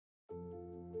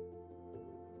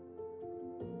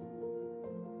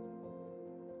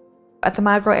At the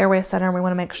MyoGrow Airway Center, we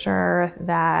want to make sure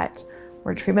that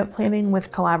we're treatment planning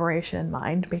with collaboration in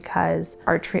mind, because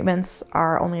our treatments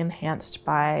are only enhanced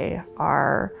by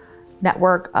our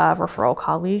network of referral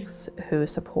colleagues who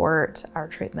support our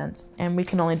treatments. And we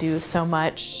can only do so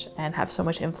much and have so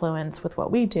much influence with what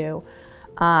we do.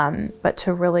 But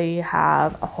to really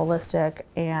have a holistic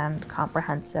and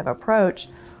comprehensive approach,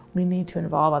 we need to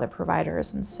involve other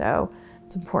providers. And so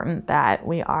it's important that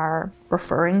we are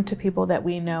referring to people that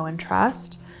we know and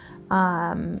trust,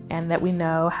 and that we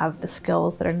know have the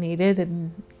skills that are needed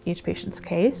in each patient's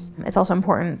case. It's also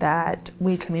important that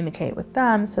we communicate with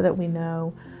them so that we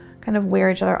know kind of where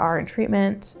each other are in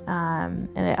treatment, and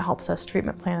it helps us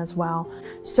treatment plan as well.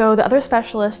 So the other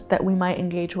specialists that we might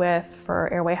engage with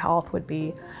for airway health would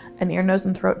be an ear, nose,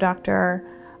 and throat doctor,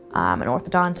 an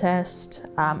orthodontist,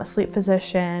 a sleep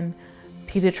physician,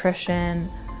 pediatrician.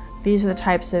 These are the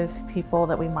types of people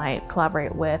that we might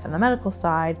collaborate with on the medical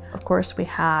side. Of course, we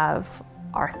have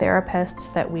our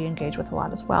therapists that we engage with a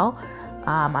lot as well.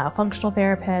 Myofunctional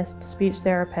therapists, speech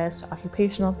therapists,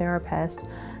 occupational therapists,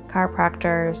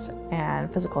 chiropractors,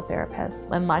 and physical therapists,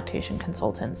 and lactation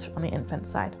consultants on the infant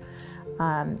side.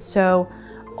 So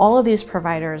all of these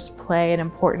providers play an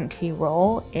important key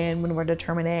role in when we're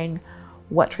determining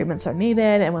what treatments are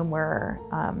needed and when we're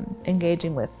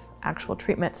engaging with actual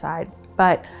treatment side.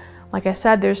 But like I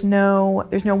said, there's no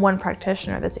one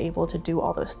practitioner that's able to do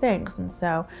all those things. And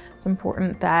so it's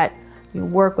important that you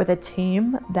work with a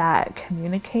team that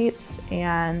communicates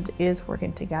and is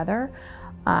working together,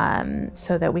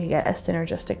 so that we get a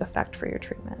synergistic effect for your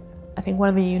treatment. I think one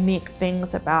of the unique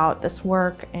things about this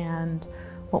work and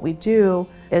what we do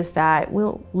is that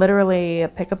we'll literally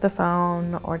pick up the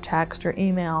phone or text or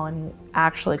email and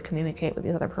actually communicate with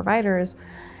these other providers.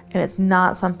 And it's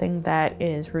not something that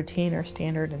is routine or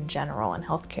standard in general in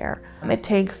healthcare. It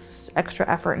takes extra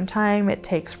effort and time. It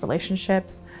takes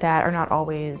relationships that are not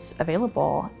always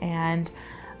available. And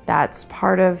that's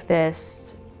part of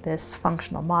this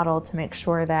functional model, to make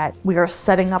sure that we are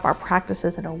setting up our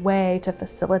practices in a way to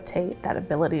facilitate that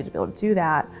ability to be able to do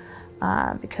that,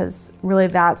 because really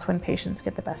that's when patients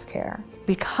get the best care.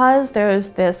 Because there's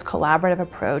this collaborative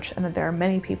approach and that there are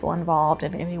many people involved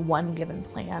in any one given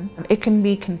plan, it can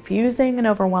be confusing and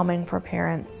overwhelming for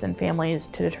parents and families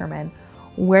to determine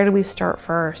where do we start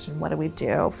first and what do we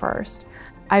do first.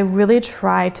 I really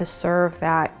try to serve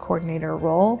that coordinator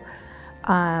role,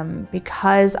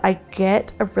 because I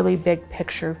get a really big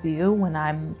picture view when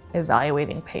I'm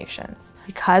evaluating patients.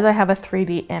 Because I have a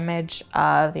 3D image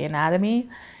of the anatomy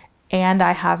and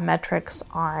I have metrics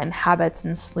on habits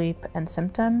and sleep and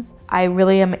symptoms, I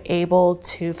really am able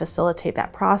to facilitate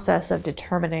that process of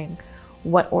determining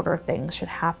what order things should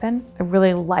happen. I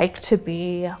really like to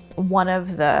be one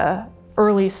of the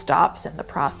early stops in the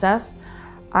process.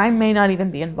 I may not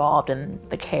even be involved in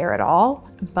the care at all,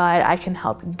 but I can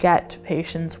help get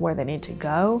patients where they need to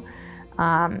go,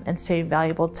 and save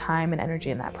valuable time and energy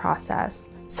in that process.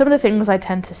 Some of the things I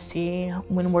tend to see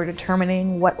when we're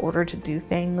determining what order to do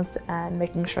things and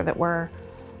making sure that we're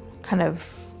kind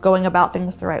of going about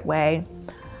things the right way,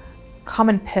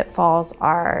 common pitfalls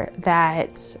are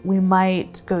that we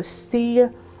might go see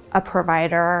a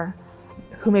provider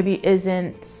who maybe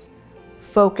isn't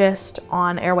focused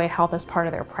on airway health as part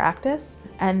of their practice,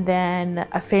 and then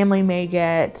a family may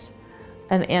get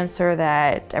an answer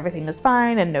that everything is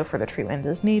fine and no further treatment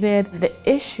is needed. The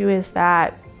issue is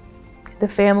that the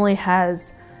family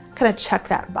has kind of checked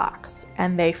that box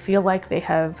and they feel like they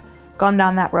have gone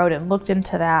down that road and looked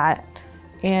into that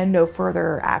and no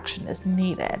further action is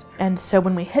needed. And so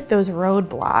when we hit those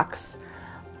roadblocks,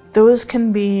 those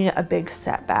can be a big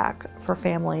setback for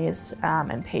families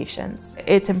and patients.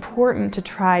 It's important to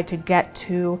try to get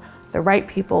to the right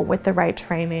people with the right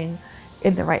training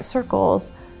in the right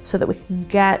circles so that we can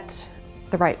get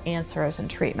the right answers and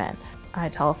treatment. I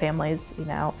tell families,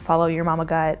 follow your mama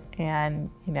gut,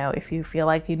 and if you feel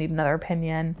like you need another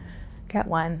opinion, get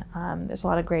one. There's a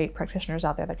lot of great practitioners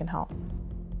out there that can help.